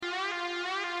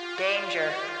Danger.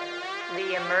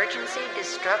 The emergency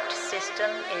destruct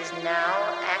system is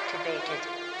now activated.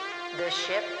 The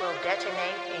ship will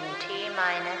detonate in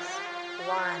T-minus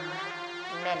 1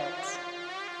 minute.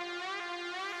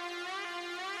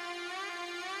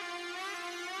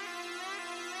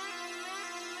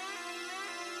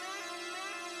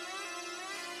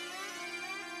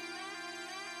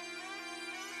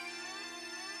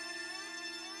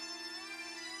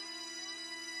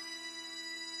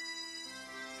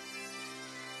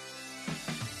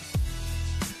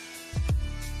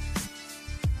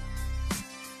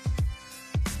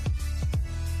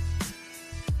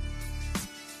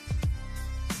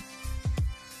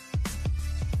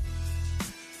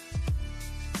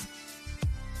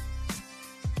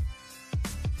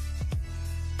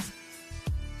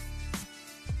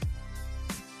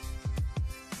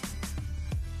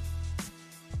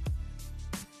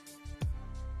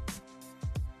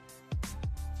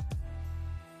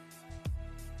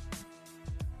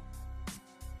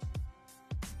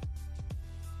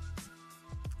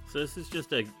 So this is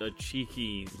just a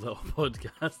cheeky little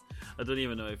podcast. I don't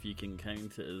even know if you can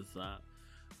count it as that.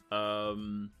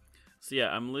 So yeah,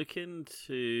 I'm looking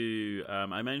to...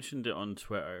 I mentioned it on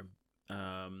Twitter.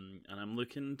 And I'm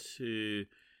looking to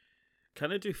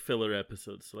kind of do filler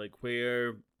episodes. So like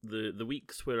where the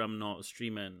weeks where I'm not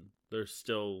streaming, there's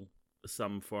still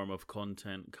some form of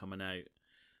content coming out.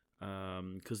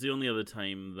 Because the only other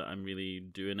time that I'm really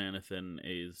doing anything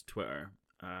is Twitter.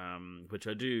 Which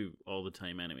I do all the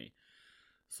time anyway.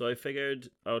 So I figured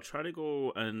I'll try to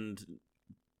go and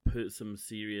put some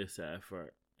serious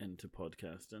effort into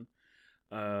podcasting.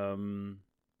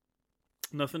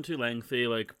 Nothing too lengthy,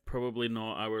 like probably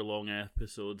not hour-long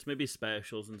episodes, maybe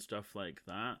specials and stuff like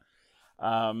that.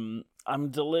 I'm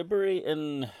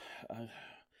deliberating,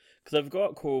 because I've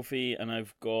got Ko-fi and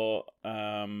I've got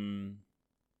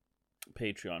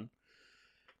Patreon.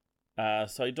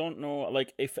 So I don't know,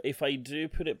 like, if I do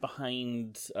put it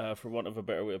behind, for want of a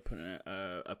better way of putting it,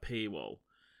 a paywall,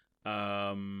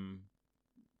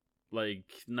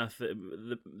 like,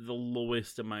 nothing, the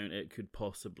lowest amount it could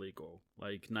possibly go,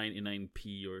 like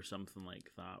 99p or something like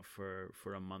that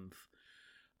for a month,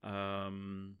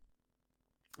 and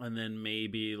then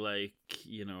maybe, like,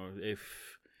 you know,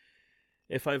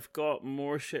 if I've got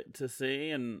more shit to say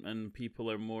and people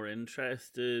are more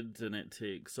interested and it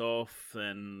takes off,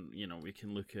 then, you know, we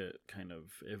can look at kind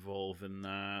of evolving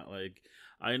that. Like,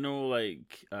 I know,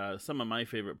 like, some of my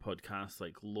favorite podcasts,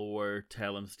 like Lore,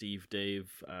 Tell 'em Steve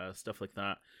Dave, stuff like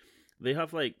that, they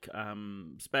have, like,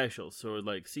 specials. So,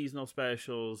 like, seasonal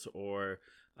specials or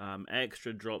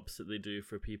extra drops that they do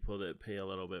for people that pay a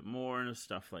little bit more and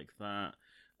stuff like that.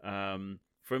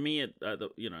 For me,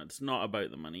 it's not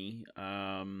about the money,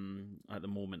 at the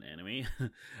moment anyway.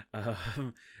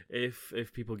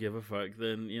 If people give a fuck,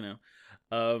 then, you know.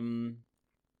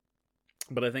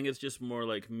 But I think it's just more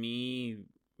like me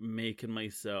making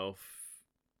myself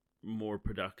more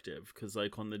productive. Because,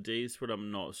 like, on the days where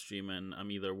I'm not streaming, I'm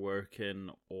either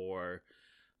working or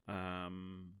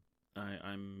I'm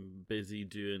busy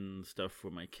doing stuff for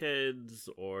my kids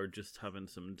or just having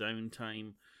some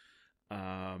downtime.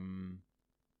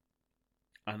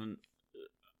 And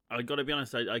I gotta be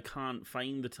honest, I can't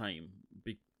find the time,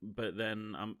 but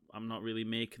then I'm not really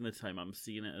making the time. I'm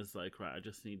seeing it as like, right, I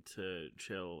just need to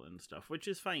chill and stuff, which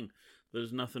is fine.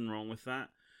 There's nothing wrong with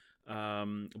that.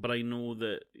 But I know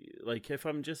that, like, if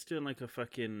I'm just doing like a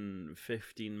fucking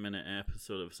 15-minute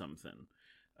episode of something,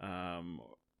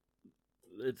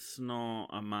 it's not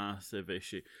a massive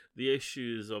issue. The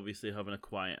issue is obviously having a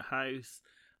quiet house.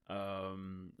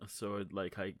 So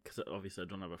like because obviously I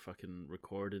don't have a fucking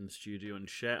recording studio and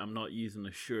shit. I'm not using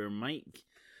a Shure mic.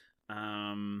 But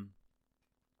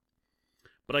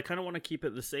I kind of want to keep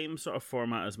it the same sort of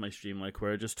format as my stream, like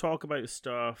where I just talk about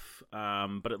stuff.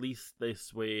 But at least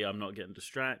this way I'm not getting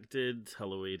distracted.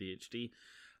 Hello ADHD.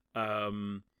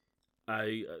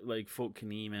 I like folk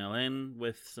can email in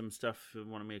with some stuff they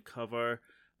want me to cover.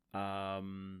 I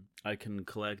can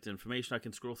collect information. I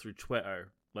can scroll through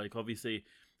Twitter. Like, obviously,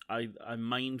 I'm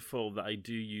mindful that I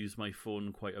do use my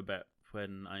phone quite a bit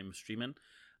when I'm streaming,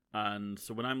 and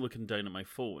so when I'm looking down at my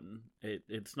phone,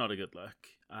 it's not a good look.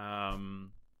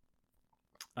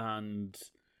 And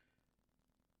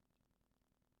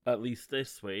at least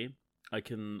this way, I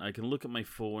can look at my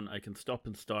phone. I can stop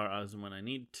and start as and when I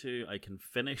need to. I can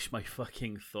finish my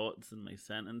fucking thoughts and my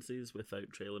sentences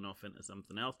without trailing off into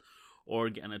something else, or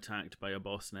getting attacked by a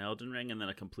boss in Elden Ring, and then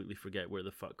I completely forget where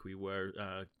the fuck we were.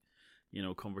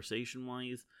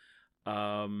 Conversation-wise.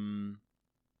 And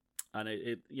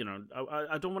it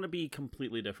I don't want to be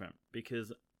completely different,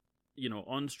 because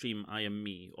on stream I am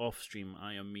me, off stream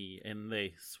I am me. In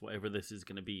this, whatever this is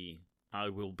going to be, I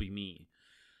will be me.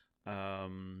 But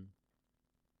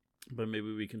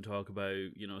maybe we can talk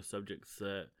about subjects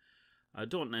that I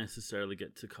don't necessarily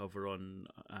get to cover on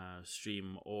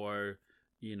stream, or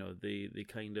they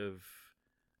kind of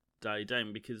die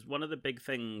down, because one of the big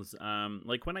things,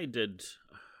 like when I did,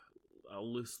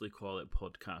 I'll loosely call it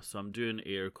podcast, so I'm doing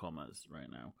air commas right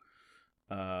now,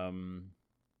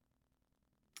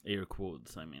 air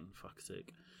quotes, I mean, fuck's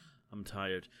sake, I'm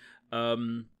tired,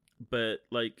 but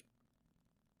like,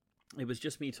 it was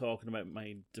just me talking about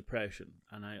my depression,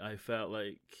 and I felt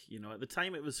like, at the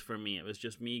time it was for me, it was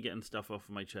just me getting stuff off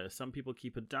of my chest. Some people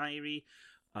keep a diary,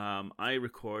 I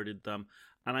recorded them,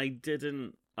 and I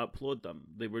didn't upload them.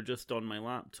 They were just on my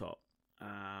laptop,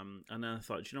 and then I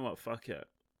thought, you know what, fuck it,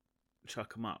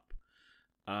 chuck them up.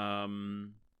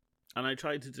 And I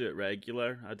tried to do it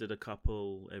regular. I did a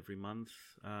couple every month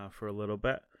for a little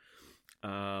bit.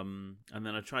 And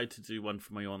then I tried to do one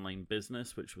for my online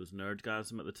business, which was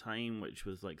Nerdgasm at the time, which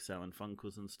was like selling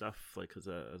Funkos and stuff, like as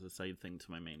a side thing to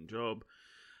my main job.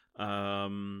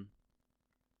 And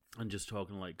just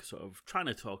talking, like, sort of trying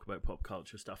to talk about pop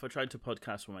culture stuff. I tried to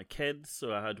podcast with my kids,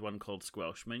 so I had one called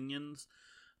Squelch Minions.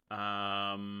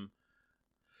 But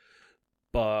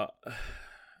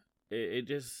it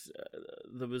just,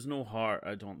 there was no heart,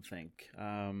 I don't think.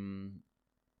 I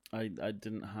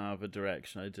didn't have a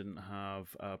direction. I didn't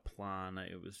have a plan.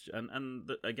 It was,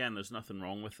 again, there's nothing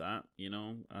wrong with that,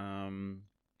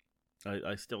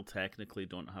 I still technically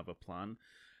don't have a plan.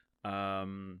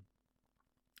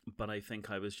 But I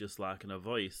think I was just lacking a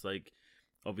voice. Like,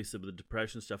 obviously with the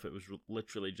depression stuff, it was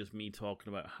literally just me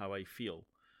talking about how I feel.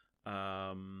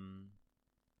 And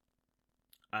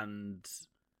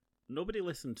nobody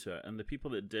listened to it. And the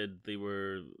people that did, they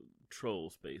were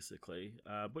trolls, basically,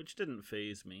 which didn't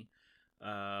faze me.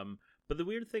 But the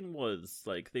weird thing was,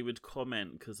 like, they would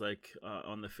comment, because, like,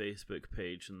 on the Facebook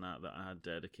page and that I had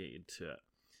dedicated to it,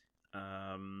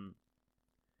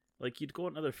 like, you'd go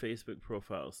onto their Facebook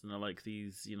profiles, and they're like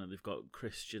these, they've got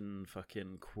Christian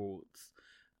fucking quotes,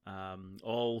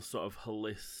 all sort of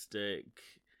holistic,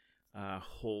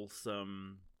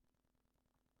 wholesome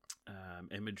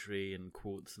imagery and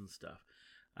quotes and stuff.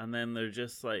 And then they're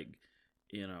just like,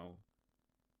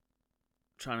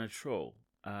 trying to troll,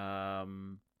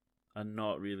 and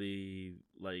not really,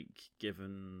 like,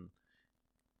 given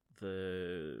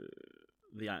the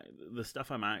stuff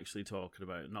I'm actually talking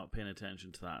about, not paying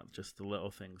attention to that, just the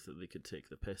little things that they could take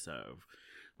the piss out of.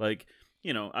 Like,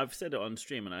 I've said it on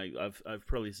stream, and I've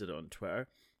probably said it on Twitter.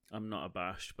 I'm not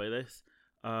abashed by this.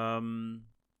 When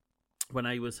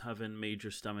I was having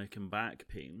major stomach and back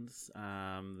pains,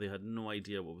 they had no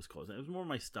idea what was causing it. It was more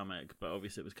my stomach, but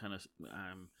obviously it was kind of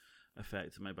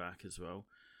affecting my back as well.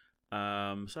 So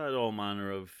I had all manner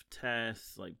of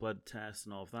tests, like blood tests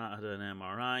and all of that. I had an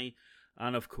MRI.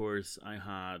 And of course, I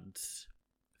had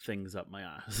things up my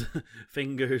ass,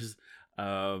 fingers,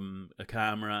 a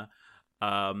camera,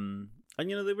 and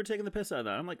they were taking the piss out of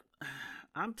that. I'm like,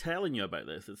 I'm telling you about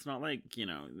this. It's not like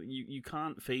you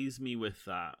can't faze me with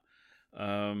that.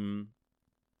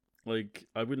 Like,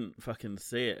 I wouldn't fucking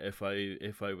say it if I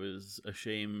was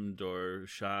ashamed or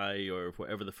shy or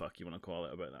whatever the fuck you want to call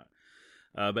it about that.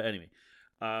 But anyway,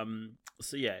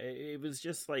 so yeah, it was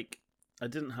just like I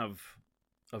didn't have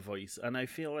a voice, and I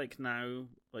feel like now,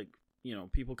 like,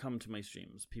 people come to my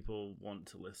streams, people want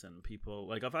to listen, people,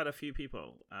 like, I've had a few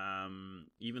people,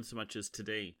 even so much as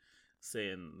today,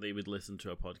 saying they would listen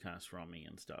to a podcast from me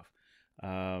and stuff,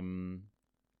 and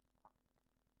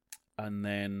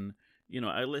then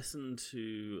I listen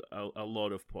to a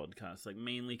lot of podcasts, like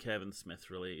mainly Kevin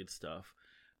Smith related stuff,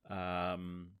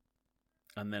 and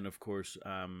then of course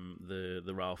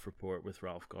the Ralph Report with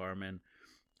Ralph Garman.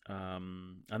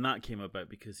 And that came about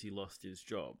because he lost his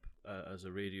job as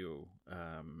a radio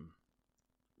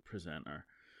presenter.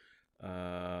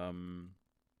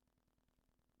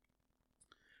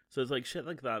 So it's like shit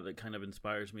like that kind of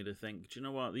inspires me to think, do you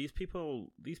know what? These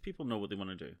people know what they want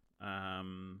to do.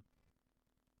 And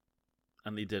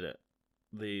they did it.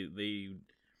 They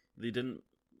didn't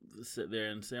sit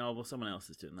there and say, oh, well, someone else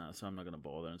is doing that, so I'm not going to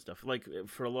bother and stuff. Like,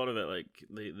 for a lot of it, like,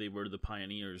 they were the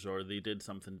pioneers, or they did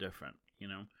something different,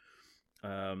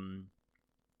 I'm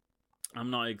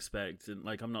not expecting,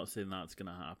 like, I'm not saying that's going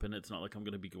to happen. It's not like I'm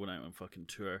going to be going out on fucking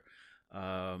tour,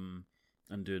 and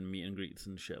doing meet and greets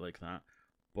and shit like that.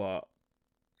 But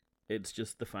it's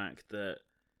just the fact that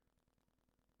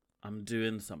I'm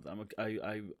doing something.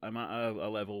 I'm at a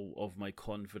level of my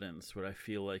confidence where I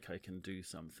feel like I can do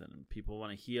something, and people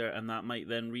want to hear, and that might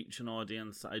then reach an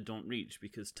audience that I don't reach,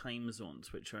 because time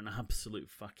zones, which are an absolute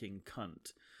fucking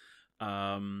cunt,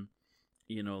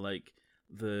 You know, like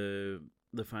the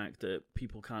fact that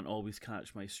people can't always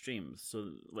catch my streams,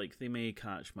 so like they may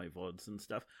catch my VODs and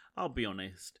stuff. I'll be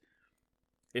honest,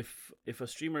 if a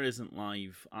streamer isn't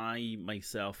live, I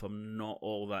myself am not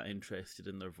all that interested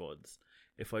in their VODs.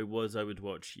 If I was, I would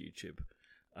watch YouTube.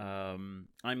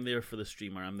 I'm there for the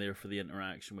streamer. I'm there for the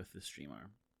interaction with the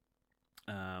streamer.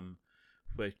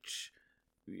 Which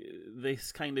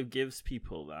this kind of gives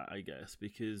people that, I guess,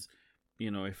 because,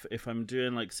 you know, if I'm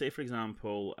doing, like, say for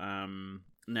example,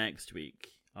 next week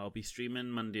I'll be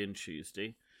streaming Monday and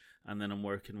Tuesday, and then I'm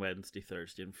working Wednesday,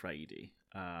 Thursday, and Friday.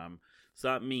 So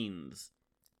that means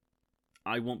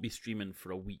I won't be streaming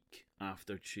for a week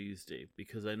after Tuesday,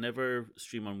 because I never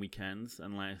stream on weekends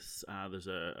unless there's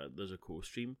a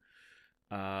co-stream,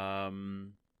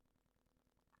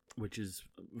 which is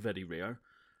very rare.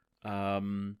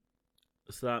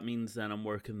 So that means then I'm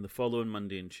working the following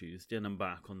Monday and Tuesday, and I'm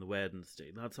back on the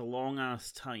Wednesday. That's a long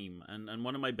ass time, and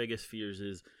one of my biggest fears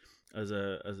is as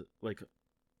I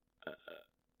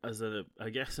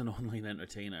guess an online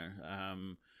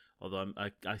entertainer. Although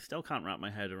I still can't wrap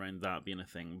my head around that being a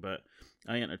thing, but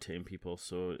I entertain people,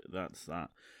 so that's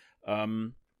that.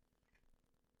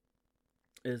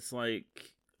 It's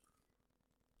like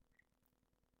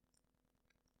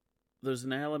there's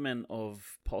an element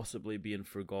of possibly being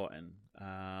forgotten,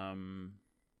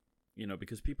 you know,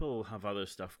 because people have other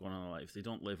stuff going on in their lives. They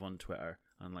don't live on Twitter,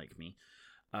 unlike me.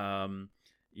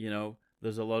 You know,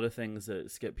 there's a lot of things that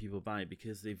skip people by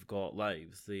because they've got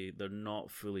lives. They're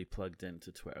not fully plugged into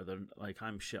Twitter. They're like,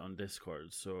 I'm shit on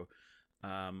Discord, so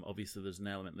obviously there's an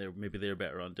element there. Maybe they're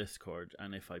better on Discord,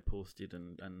 and if I posted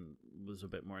and was a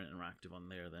bit more interactive on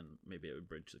there, then maybe it would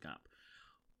bridge the gap.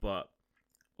 But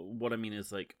what I mean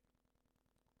is, like,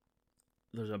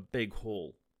 there's a big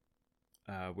hole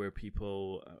where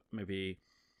people maybe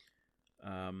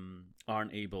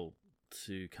aren't able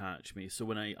to catch me. So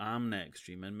when I am next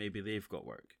streaming, maybe they've got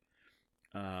work,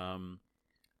 and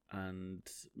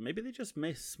maybe they just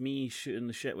miss me shooting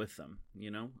the shit with them,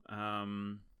 you know.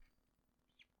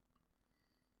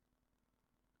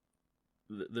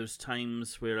 There's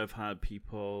times where I've had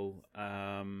people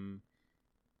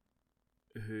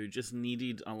who just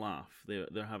needed a laugh.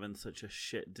 They're having such a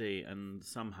shit day, and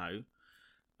somehow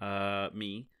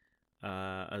me,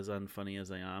 as unfunny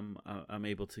as I am, I'm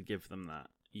able to give them that,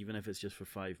 even if it's just for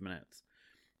 5 minutes.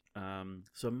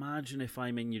 So imagine if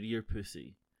I'm in your ear,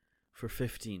 pussy, for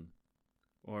 15,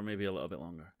 or maybe a little bit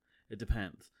longer. It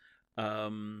depends.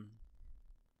 But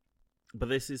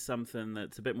this is something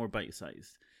that's a bit more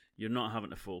bite-sized. You're not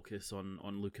having to focus on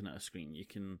looking at a screen. You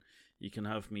can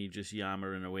have me just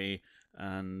yammering away,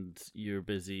 and you're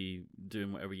busy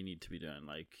doing whatever you need to be doing,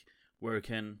 like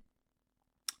working.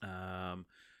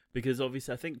 Because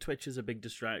obviously I think Twitch is a big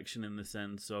distraction in the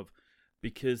sense of,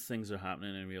 because things are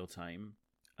happening in real time,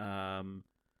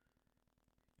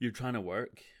 you're trying to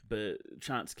work, but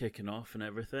chat's kicking off and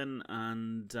everything,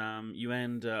 and you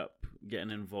end up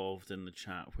getting involved in the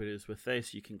chat. Whereas with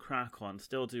this, you can crack on,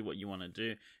 still do what you want to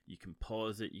do. You can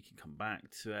pause it, you can come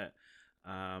back to it.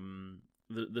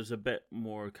 There's a bit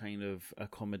more kind of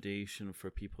accommodation for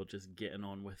people just getting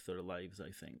on with their lives,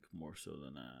 I think, more so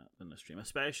than a stream.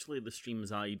 Especially the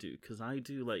streams I do, because I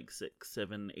do like 6,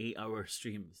 7, 8 hour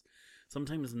streams.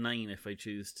 Sometimes 9 if I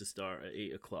choose to start at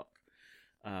 8 o'clock.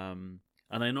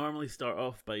 And I normally start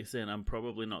off by saying I'm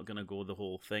probably not going to go the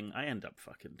whole thing. I end up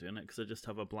fucking doing it because I just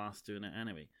have a blast doing it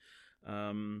anyway.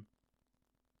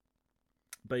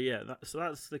 But yeah, so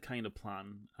that's the kind of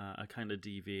plan. I kind of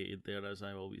deviated there, as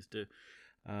I always do.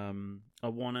 I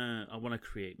wanna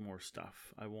create more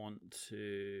stuff. I want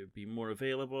to be more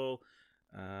available.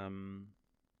 I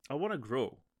want to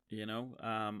grow. You know,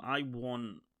 I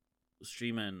want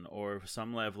streaming or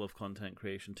some level of content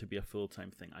creation to be a full-time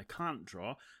thing. I can't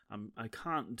draw. I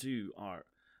can't do art,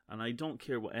 and I don't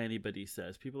care what anybody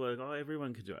says. People are like, oh,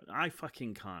 everyone can do it. I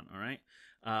fucking can't. All right,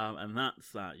 and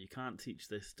that's that. You can't teach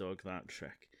this dog that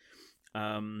trick.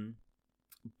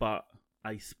 But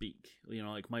I speak. You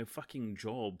know, like, my fucking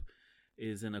job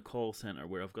is in a call center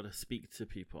where I've got to speak to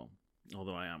people.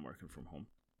 Although I am working from home.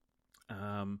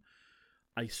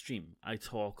 I stream. I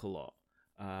talk a lot.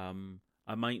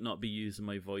 I might not be using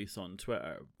my voice on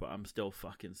Twitter, but I'm still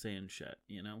fucking saying shit,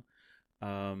 you know?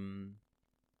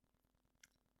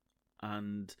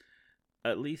 And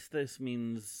at least this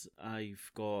means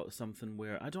I've got something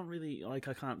where I don't really, like,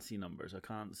 I can't see numbers. I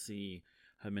can't see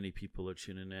how many people are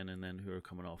tuning in and then who are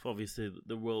coming off. Obviously,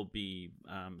 there will be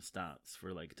stats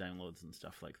for, like, downloads and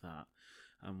stuff like that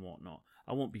and whatnot.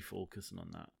 I won't be focusing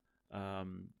on that.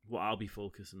 What I'll be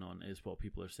focusing on is what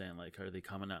people are saying, like, are they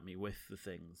coming at me with the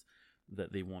things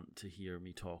that they want to hear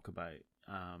me talk about,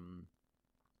 are,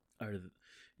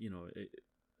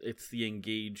 it's the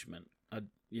engagement.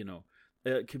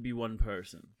 It could be one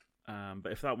person,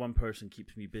 but if that one person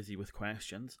keeps me busy with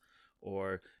questions,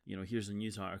 or here's a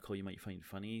news article you might find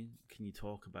funny, can you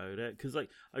talk about it? Because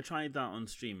I tried that on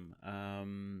stream,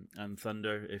 and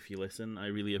Thunder, if you listen, I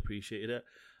really appreciated it.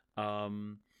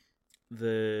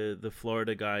 The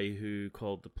Florida guy who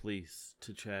called the police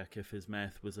to check if his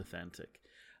meth was authentic.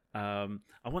 I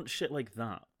want shit like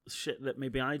that. Shit that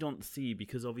maybe I don't see,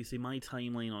 because obviously my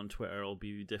timeline on Twitter will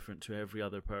be different to every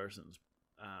other person's.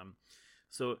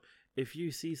 So if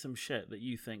you see some shit that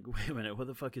you think, wait a minute, what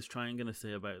the fuck is Tryon going to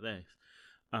say about this?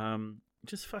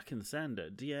 Just fucking send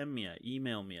it. DM me it.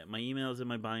 Email me it. My email's in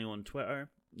my bio on Twitter.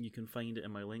 You can find it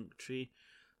in my link tree,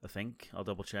 I think. I'll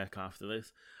double check after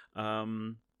this.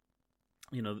 I'm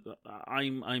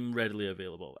readily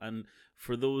available. And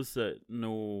for those that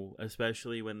know,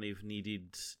 especially when they've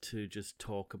needed to just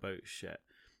talk about shit,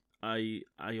 I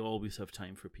always have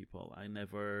time for people. I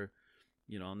never...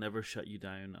 I'll never shut you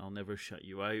down. I'll never shut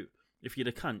you out. If you're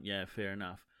a cunt, yeah, fair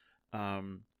enough.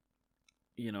 I'm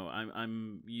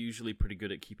usually pretty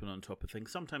good at keeping on top of things.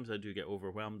 Sometimes I do get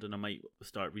overwhelmed, and I might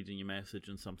start reading your message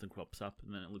and something crops up,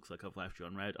 and then it looks like I've left you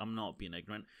on red. I'm not being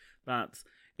ignorant. That's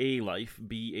A, life,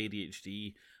 B,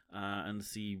 ADHD, and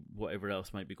C, whatever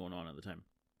else might be going on at the time.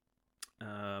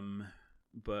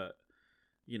 But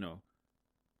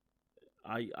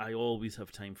I always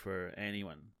have time for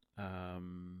anyone.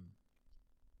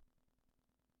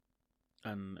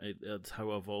 And it's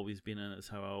how I've always been, and it's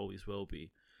how I always will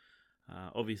be.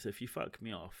 Obviously, if you fuck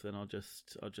me off, then I'll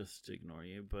just ignore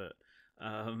you. But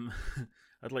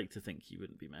I'd like to think you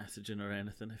wouldn't be messaging or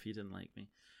anything if you didn't like me.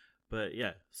 But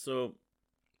yeah, so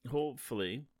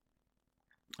hopefully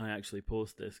I actually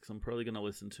post this, because I'm probably going to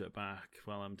listen to it back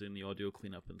while I'm doing the audio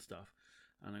cleanup and stuff.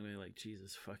 And I'm going to be like,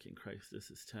 Jesus fucking Christ,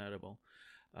 this is terrible.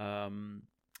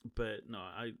 But no,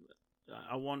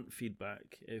 I want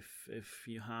feedback. If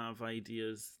you have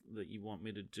ideas that you want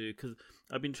me to do, because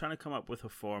I've been trying to come up with a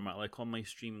format, like on my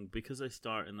stream, because I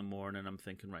start in the morning. I'm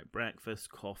thinking, right,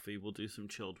 breakfast, coffee, we'll do some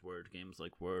chilled word games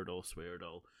like Wordle,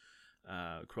 Sweardle,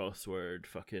 crossword,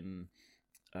 fucking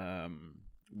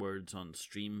words on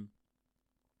stream,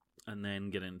 and then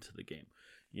get into the game.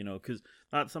 Because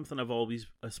that's something I've always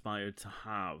aspired to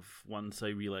have once I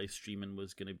realized streaming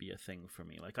was going to be a thing for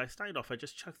me. Like, I started off, I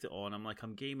just chucked it on. I'm like,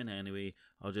 I'm gaming anyway,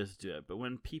 I'll just do it. But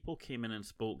when people came in and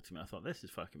spoke to me, I thought, this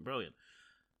is fucking brilliant.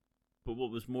 But what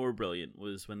was more brilliant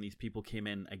was when these people came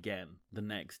in again the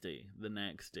next day,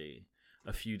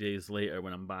 a few days later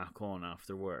when I'm back on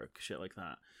after work, shit like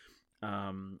that.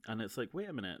 And it's like, wait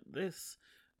a minute, this...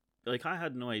 Like, I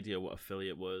had no idea what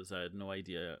affiliate was. I had no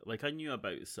idea. Like, I knew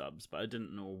about subs, but I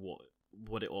didn't know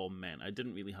what it all meant. I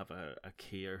didn't really have a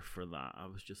care for that. I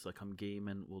was just like, I'm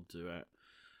gaming, we'll do it.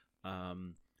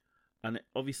 And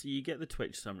obviously, you get the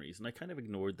Twitch summaries, and I kind of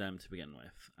ignored them to begin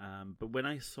with. But when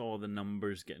I saw the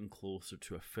numbers getting closer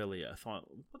to affiliate, I thought,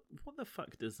 what the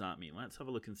fuck does that mean? Let's have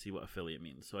a look and see what affiliate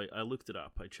means. So I looked it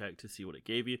up. I checked to see what it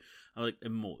gave you. I'm like,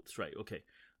 emotes, right, okay.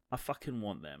 I fucking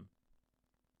want them.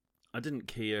 I didn't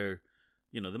care.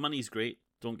 The money's great,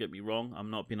 don't get me wrong. I'm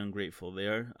not being ungrateful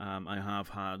there. I have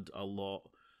had a lot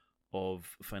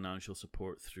of financial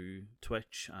support through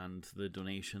Twitch and the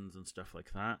donations and stuff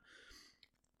like that.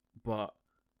 But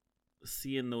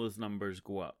seeing those numbers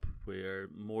go up, where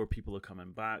more people are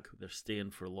coming back, they're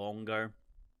staying for longer,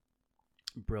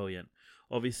 brilliant.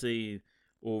 Obviously,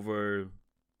 over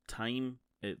time,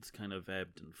 it's kind of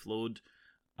ebbed and flowed.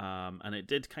 And it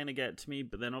did kind of get to me,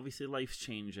 but then obviously life's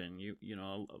changing.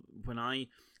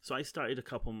 I started a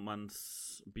couple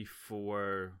months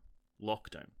before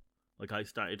lockdown. Like, I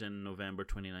started in November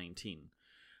 2019.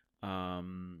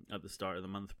 At the start of the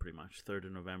month, pretty much. 3rd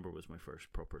of November was my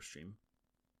first proper stream.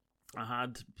 I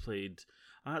had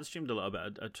streamed a little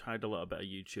bit. I tried a little bit of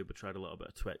YouTube. I tried a little bit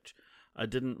of Twitch. I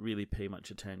didn't really pay much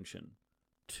attention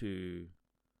to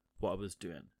what I was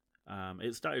doing.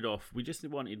 It started off, we just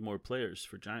wanted more players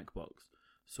for Jackbox,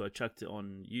 so I chucked it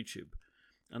on YouTube,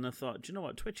 and I thought, do you know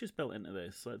what, Twitch is built into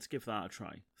this, let's give that a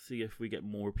try, see if we get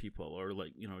more people, or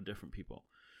different people,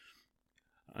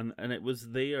 and it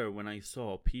was there when I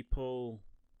saw people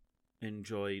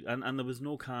enjoyed, and there was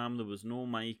no cam, there was no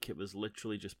mic, it was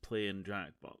literally just playing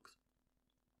Jackbox,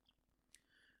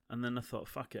 and then I thought,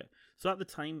 fuck it. So at the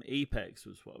time, Apex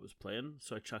was what I was playing,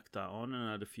 so I chucked that on, and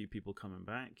I had a few people coming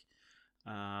back.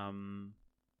 And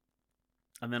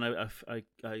then I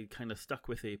kind of stuck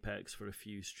with Apex for a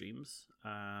few streams,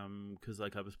 because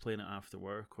like I was playing it after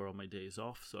work or on my days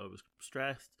off, so I was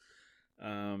stressed.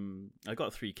 I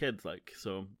got 3 kids, like,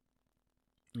 so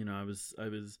I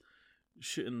was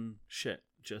shooting shit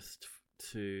just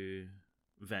to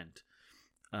vent.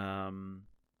 And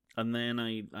then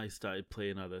I started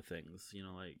playing other things, you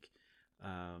know, like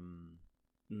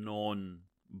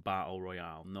non-battle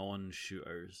royale,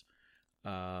 non-shooters.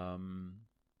 I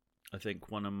think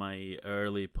one of my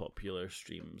early popular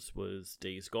streams was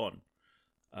Days Gone.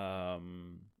 I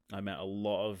met a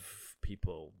lot of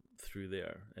people through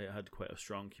there. It had quite a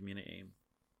strong community.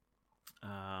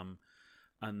 And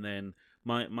then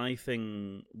my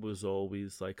thing was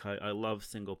always like I love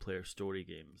single player story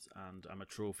games, and I'm a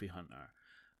trophy hunter.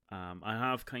 I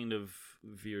have kind of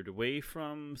veered away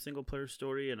from single player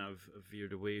story, and I've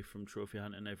veered away from trophy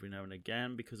hunting every now and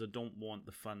again because I don't want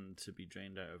the fun to be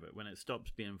drained out of it. When it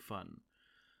stops being fun,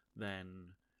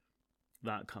 then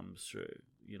that comes through.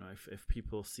 You know, if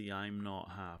people see I'm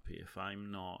not happy, if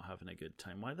I'm not having a good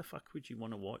time, why the fuck would you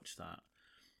want to watch that?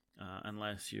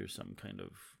 Unless you're some kind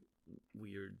of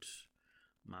weird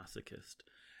masochist.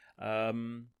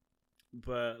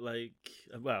 But like,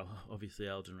 well, obviously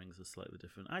Elden Ring's is slightly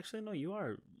different. Actually, no, you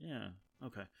are. Yeah,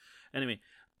 okay. Anyway,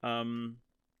 so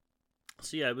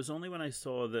yeah, it was only when I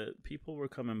saw that people were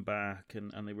coming back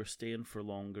and they were staying for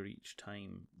longer each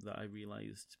time that I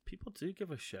realized people do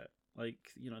give a shit.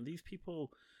 Like, you know, these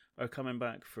people are coming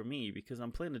back for me because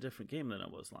I'm playing a different game than I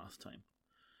was last time.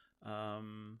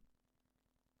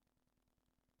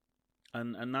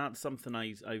 And that's something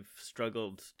I've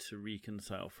struggled to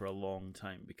reconcile for a long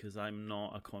time because I'm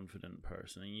not a confident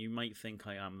person. And you might think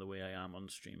I am the way I am on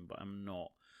stream, but I'm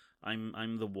not.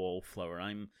 I'm the wallflower.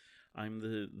 I'm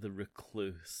the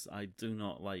recluse. I do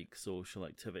not like social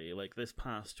activity. Like this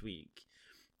past week,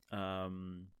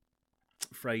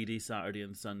 Friday, Saturday,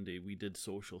 and Sunday, we did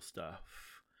social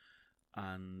stuff,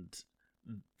 and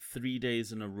 3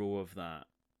 days in a row of that,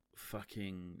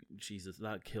 fucking Jesus,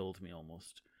 that killed me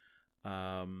almost.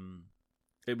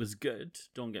 It was good,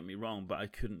 don't get me wrong, but I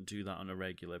couldn't do that on a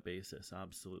regular basis.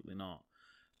 Absolutely not.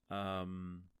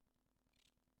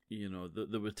 You know,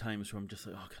 there were times where I'm just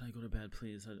like, oh, can I go to bed,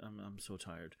 please? I'm so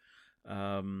tired.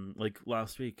 Like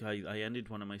last week, I ended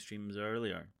one of my streams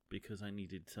earlier because I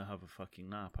needed to have a fucking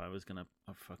nap. I was gonna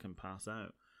fucking pass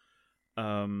out.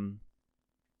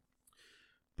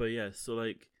 But yeah, so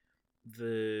like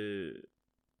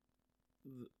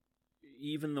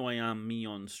even though I am me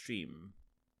on stream,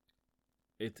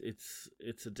 it's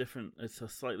a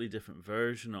slightly different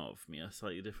version of me, a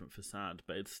slightly different facade,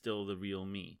 but it's still the real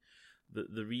me.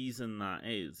 The reason that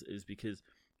is because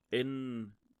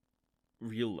in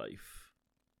real life,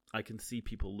 I can see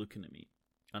people looking at me,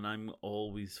 and I'm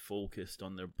always focused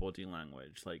on their body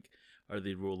language. Like, are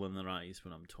they rolling their eyes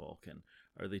when I'm talking?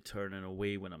 Are they turning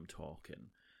away when I'm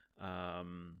talking?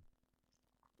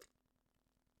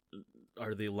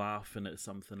 Are they laughing at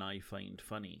something I find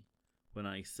funny when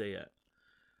I say it?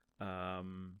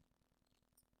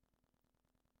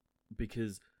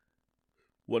 Because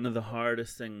one of the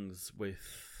hardest things with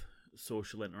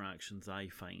social interactions I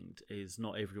find is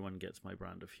not everyone gets my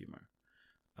brand of humor.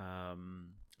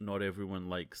 Not everyone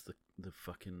likes the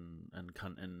fucking and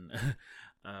cunting.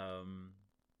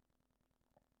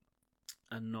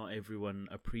 And not everyone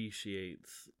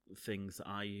appreciates things that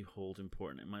I hold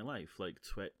important in my life, like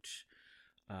Twitch,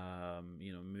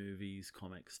 you know, movies,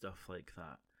 comics, stuff like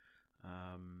that.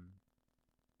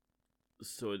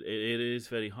 So it is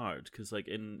very hard because, like,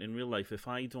 in real life, if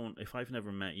I've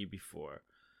never met you before,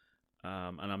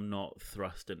 and I'm not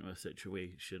thrust into a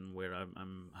situation where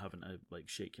I'm having to like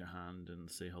shake your hand and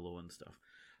say hello and stuff,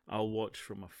 I'll watch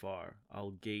from afar.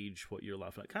 I'll gauge what you're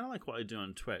laughing at, kind of like what I do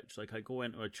on Twitch. Like, I go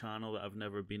into a channel that I've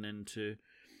never been into,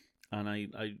 and I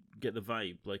get the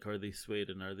vibe. Like, are they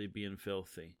swearing? Are they being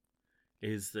filthy?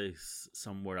 Is this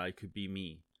somewhere I could be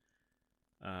me?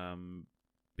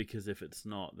 Because if it's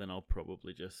not, then I'll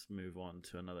probably just move on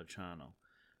to another channel.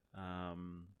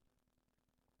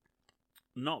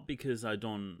 Not because I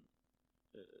don't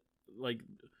like.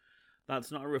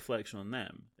 That's not a reflection on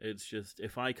them. It's just,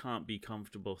 if I can't be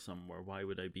comfortable somewhere, why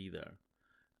would I be there?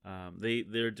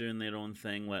 They're doing their own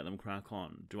thing. Let them crack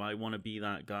on. Do I want to be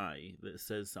that guy that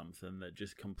says something that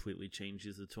just completely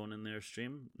changes the tone in their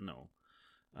stream? No.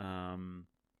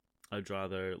 I'd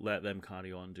rather let them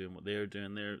carry on doing what they're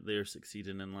doing. They're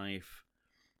succeeding in life.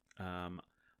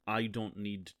 I don't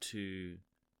need to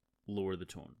lower the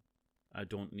tone. I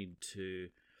don't need to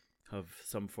have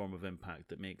some form of impact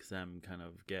that makes them kind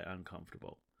of get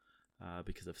uncomfortable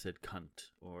because I've said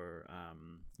cunt, or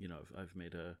you know, I've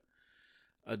made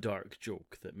a dark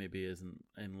joke that maybe isn't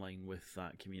in line with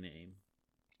that community.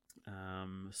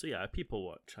 So yeah, I people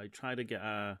watch. I try to get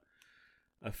a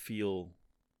feel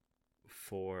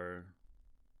for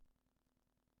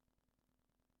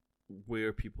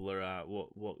where people are at,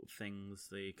 what things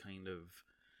they kind of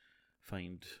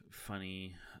find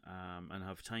funny and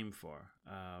have time for.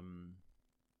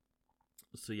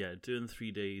 So yeah, doing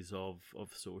 3 days of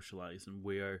socializing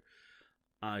where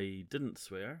I didn't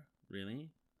swear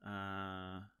really.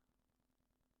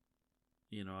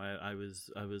 You know, I was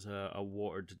a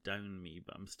watered down me,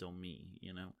 but I'm still me.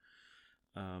 You know,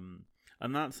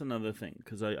 and that's another thing,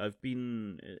 because I've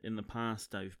been in the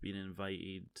past. I've been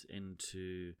invited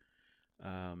into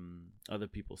other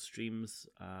people's streams,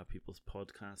 people's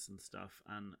podcasts and stuff,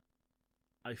 and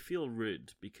I feel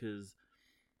rude because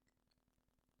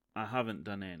I haven't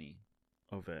done any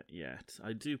of it yet.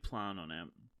 I do plan on it,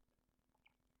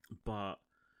 but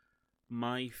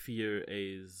my fear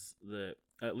is that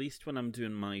at least when I'm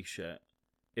doing my shit,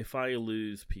 if I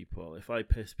lose people, if I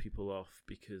piss people off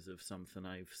because of something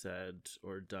I've said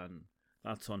or done,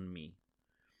 that's on me.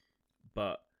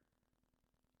 But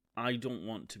I don't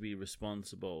want to be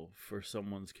responsible for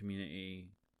someone's community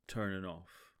turning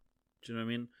off. Do you know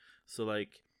what I mean? So,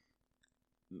 like,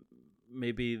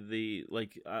 maybe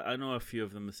I know a few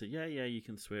of them that say, yeah, you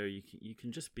can swear, you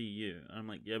can just be you. And I'm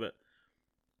like, yeah, but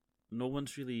no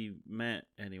one's really met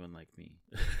anyone like me.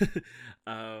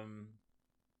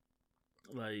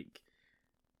 Like,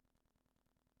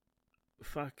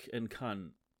 fuck and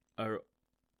cunt are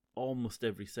almost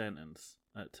every sentence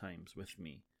at times with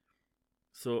me.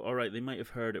 So, alright, they might have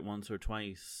heard it once or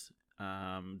twice,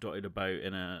 dotted about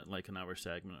in an hour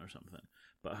segment or something.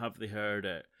 But have they heard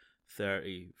it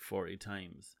 30, 40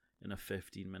 times in a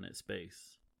 15-minute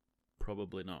space?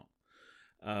 Probably not.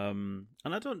 And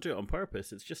I don't do it on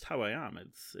purpose. It's just how I am.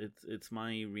 It's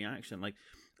my reaction. Like,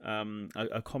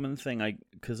 a common thing,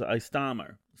 because I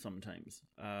stammer sometimes,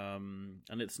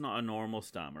 and it's not a normal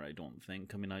stammer, I don't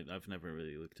think. I mean, I've never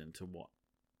really looked into what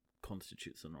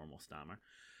constitutes a normal stammer.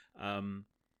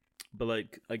 But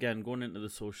like, again, going into the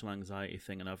social anxiety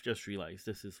thing, and I've just realized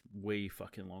this is way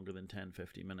fucking longer than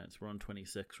 10-15 minutes. We're on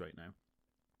 26 right now.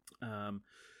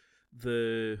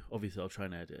 Obviously I'll try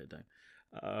and edit it down.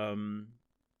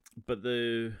 But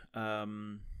the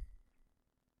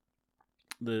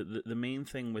main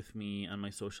thing with me and my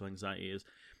social anxiety is,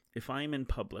 if I'm in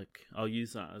public, I'll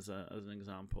use that as an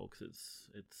example because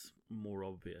it's more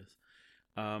obvious.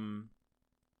 And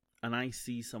I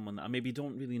see someone that I maybe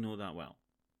don't really know that well,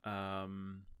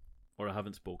 or I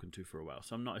haven't spoken to for a while.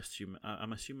 So I'm not assuming.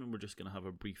 I'm assuming we're just going to have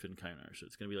a brief encounter. So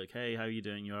it's going to be like, hey, how you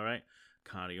doing? You all right?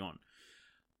 Carry on.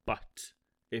 But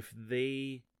if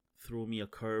they throw me a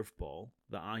curveball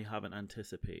that I haven't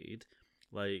anticipated,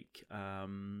 like,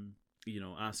 asking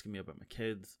me about my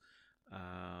kids,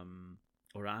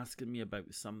 or asking me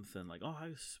about something like, oh,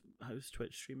 how's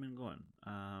Twitch streaming going?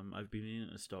 I've been meaning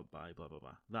to stop by, blah, blah,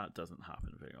 blah. That doesn't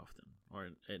happen very often, or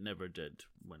it never did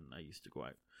when I used to go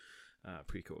out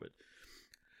pre-COVID.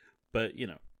 But,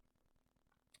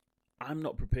 I'm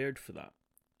not prepared for that.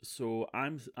 So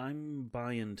I'm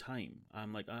buying time.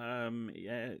 I'm like,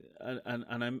 yeah,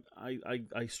 and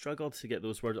I struggle to get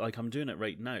those words. Like, I'm doing it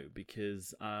right now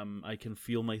because I can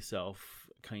feel myself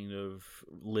kind of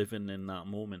living in that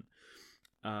moment.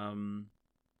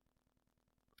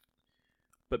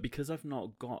 But because I've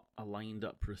not got a lined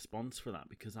up response for that,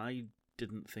 because I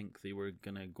didn't think they were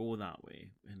gonna go that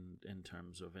way in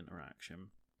terms of interaction,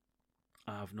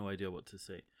 I have no idea what to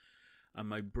say. And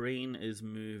my brain is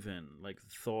moving, like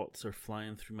thoughts are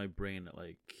flying through my brain at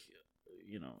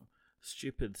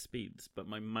stupid speeds, but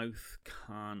my mouth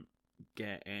can't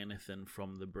get anything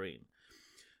from the brain.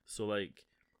 So like,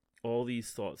 all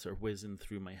these thoughts are whizzing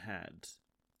through my head,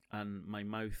 and my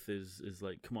mouth is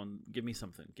like, come on, give me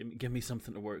something, give me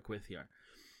something to work with here.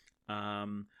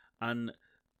 And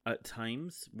at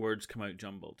times words come out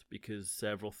jumbled because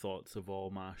several thoughts have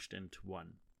all mashed into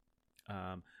one.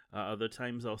 At other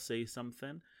times I'll say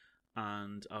something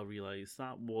and I'll realize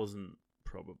that wasn't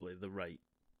probably the right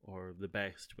or the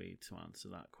best way to answer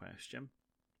that question.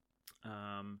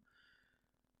 And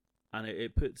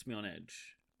it puts me on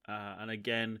edge. And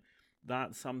again,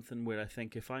 that's something where I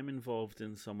think if I'm involved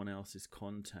in someone else's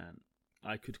content,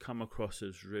 I could come across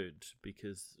as rude,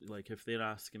 because like, if they're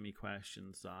asking me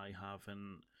questions that I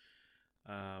haven't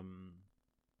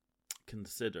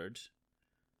considered,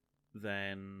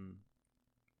 then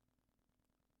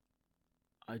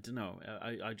I don't know.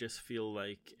 I just feel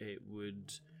like it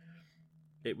would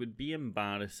be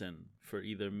embarrassing for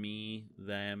either me,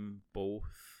 them,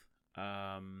 both,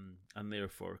 and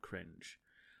therefore cringe.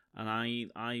 And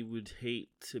I would hate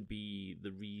to be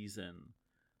the reason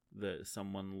that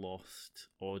someone lost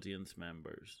audience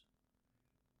members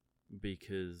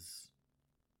because,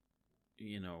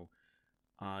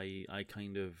 I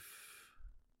kind of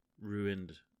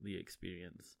ruined the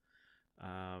experience.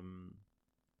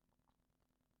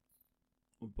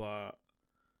 but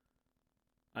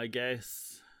I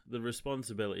guess the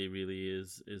responsibility really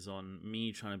is on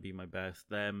me trying to be my best,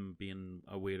 them being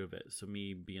aware of it, so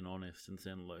me being honest and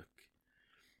saying, look,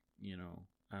 you know,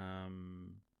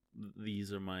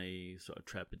 these are my sort of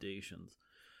trepidations.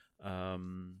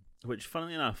 Which,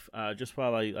 funnily enough, just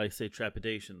while I say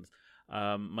trepidations,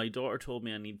 my daughter told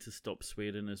me I need to stop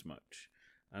swearing as much,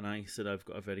 and I said I've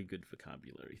got a very good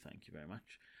vocabulary, thank you very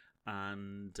much.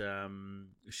 And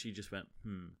she just went,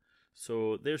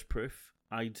 So there's proof.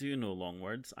 I do know long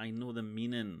words. I know the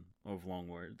meaning of long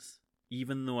words,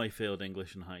 even though I failed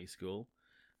English in high school,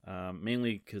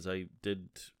 mainly because I did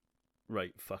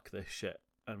write fuck this shit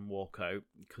and walk out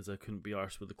because I couldn't be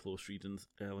arsed with the close reading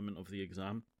element of the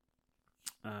exam.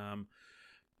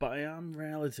 But I am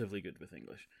relatively good with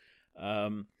English.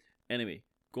 Anyway,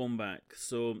 going back.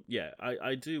 So, yeah,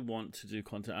 I do want to do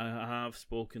content. I have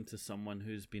spoken to someone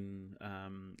who's been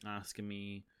asking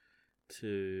me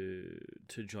to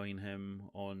join him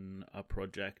on a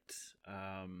project.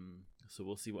 So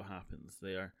we'll see what happens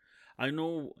there. I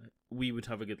know we would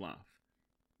have a good laugh.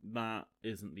 That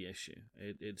isn't the issue.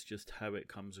 It's just how it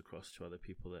comes across to other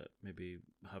people that maybe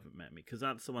haven't met me. Because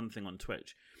that's the one thing on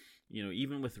Twitch. You know,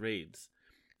 even with raids,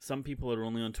 some people are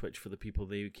only on Twitch for the people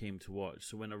they came to watch.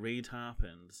 So when a raid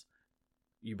happens,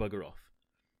 you bugger off.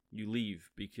 You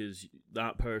leave because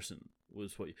that person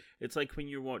was what you... It's like when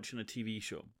you're watching a TV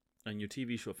show and your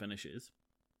TV show finishes,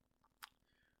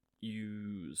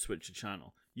 you switch the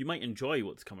channel. You might enjoy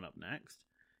what's coming up next.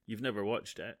 You've never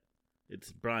watched it.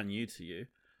 It's brand new to you.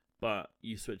 But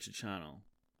you switch the channel.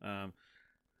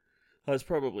 That's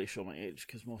probably show my age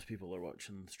because most people are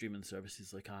watching streaming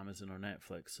services like Amazon or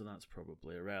Netflix, so that's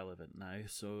probably irrelevant now.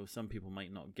 So some people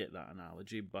might not get that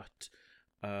analogy, but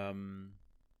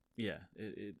yeah,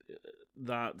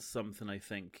 that's something I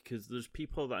think, because there's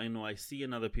people that I know I see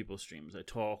in other people's streams. I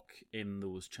talk in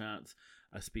those chats.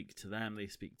 I speak to them. They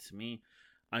speak to me.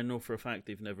 I know for a fact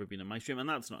they've never been in my stream, and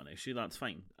that's not an issue. That's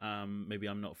fine. Maybe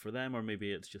I'm not for them, or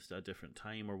maybe it's just a different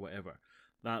time or whatever.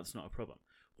 That's not a problem.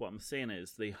 What I'm saying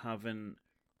is they haven't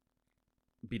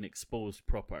been exposed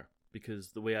proper,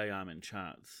 because the way I am in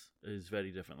chats is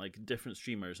very different. Like different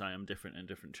streamers, I am different in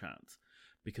different chats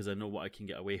because I know what I can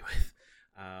get away with.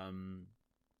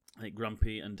 Like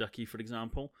Grumpy and Ducky, for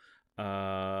example.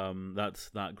 That's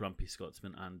that Grumpy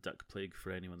Scotsman and Duck Plague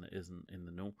for anyone that isn't in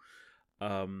the know.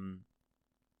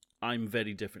 I'm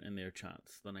very different in their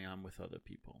chats than I am with other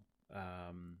people.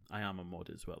 I am a mod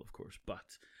as well, of course,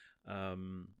 but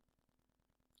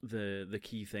the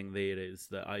key thing there is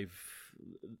that I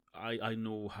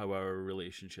know how our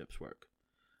relationships work.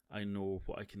 I know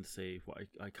what I can say, what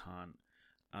I can't.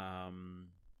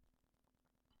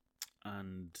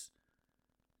 And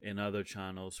in other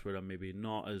channels where I'm maybe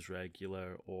not as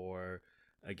regular, or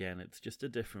again, it's just a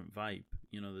different vibe.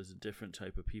 You know, there's a different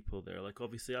type of people there. Like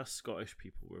obviously us Scottish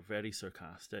people, we're very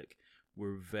sarcastic,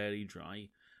 we're very dry,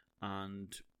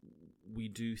 and we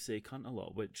do say cunt a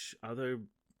lot, which other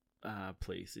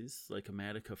places, like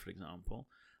America for example,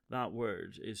 that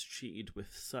word is treated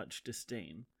with such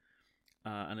disdain,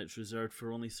 and it's reserved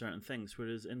for only certain things,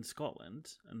 whereas in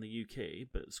Scotland and the UK,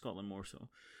 but Scotland more so,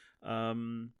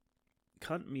 cunt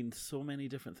means so many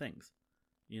different things.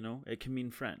 You know, it can mean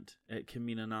friend, it can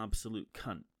mean an absolute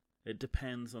cunt. It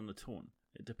depends on the tone,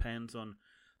 it depends on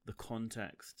the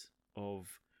context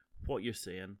of what you're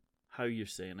saying, how you're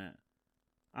saying it,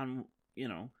 and you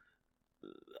know,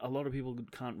 a lot of people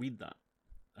can't read that.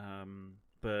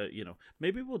 But you know,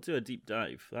 maybe we'll do a deep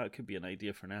dive. That could be an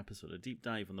idea for an episode, a deep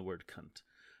dive on the word cunt.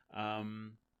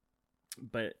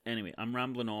 But anyway, I'm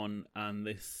rambling on, and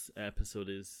this episode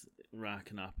is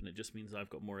racking up, and it just means I've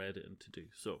got more editing to do.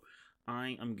 So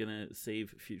I am gonna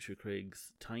save future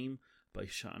Craig's time by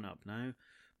shutting up now.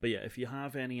 But yeah, if you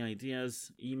have any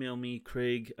ideas, email me,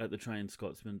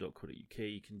 craig@thetryindscotsman.co.uk.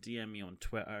 You can DM me on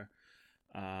Twitter.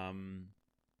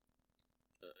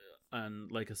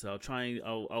 And like I said,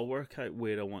 I'll work out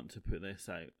where I want to put this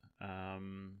out.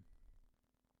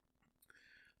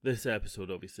 This episode,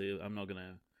 obviously, I'm not going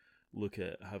to look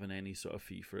at having any sort of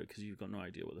fee for it, because you've got no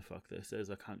idea what the fuck this is.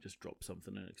 I can't just drop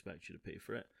something and expect you to pay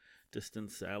for it.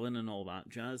 Distance selling and all that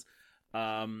jazz.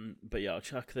 But yeah, I'll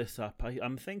chuck this up.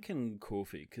 I'm thinking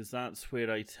Ko-fi, because that's where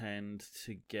I tend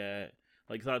to get...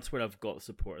 Like, that's where I've got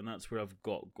support, and that's where I've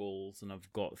got goals, and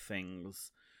I've got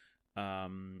things,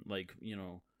 like, you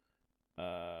know...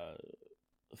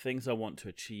 things I want to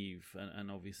achieve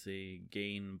and obviously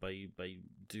gain by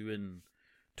doing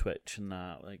Twitch and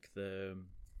that, like the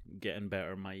getting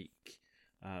better mic,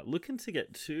 looking to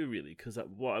get two really, because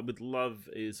what I would love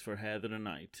is for Heather and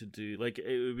I to do, like,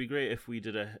 it would be great if we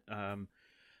did a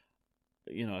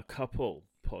you know, a couple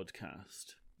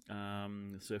podcast.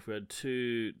 So if we had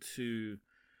two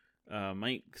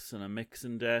mics and a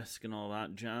mixing desk and all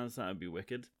that jazz, that would be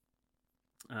wicked.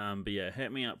 But yeah,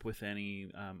 hit me up with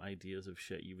any ideas of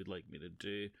shit you would like me to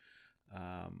do.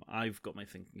 I've got my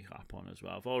thinking cap on as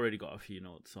well. I've already got a few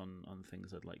notes on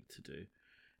things I'd like to do.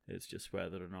 It's just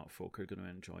whether or not folk are going to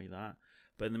enjoy that.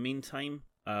 But in the meantime,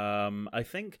 I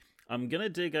think I'm going to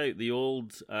dig out the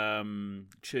old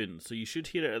tune. So you should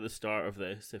hear it at the start of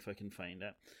this, if I can find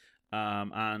it,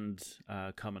 and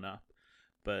coming up.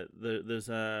 But there's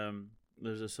a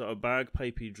sort of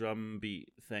bagpipey drum beat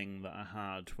thing that I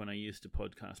had when I used to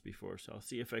podcast before. So I'll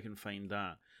see if I can find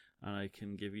that, and I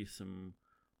can give you some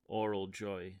oral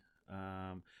joy.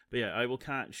 But yeah, I will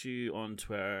catch you on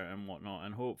Twitter and whatnot,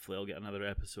 and hopefully I'll get another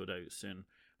episode out soon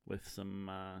with some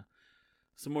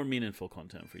more meaningful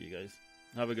content for you guys.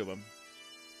 Have a good one.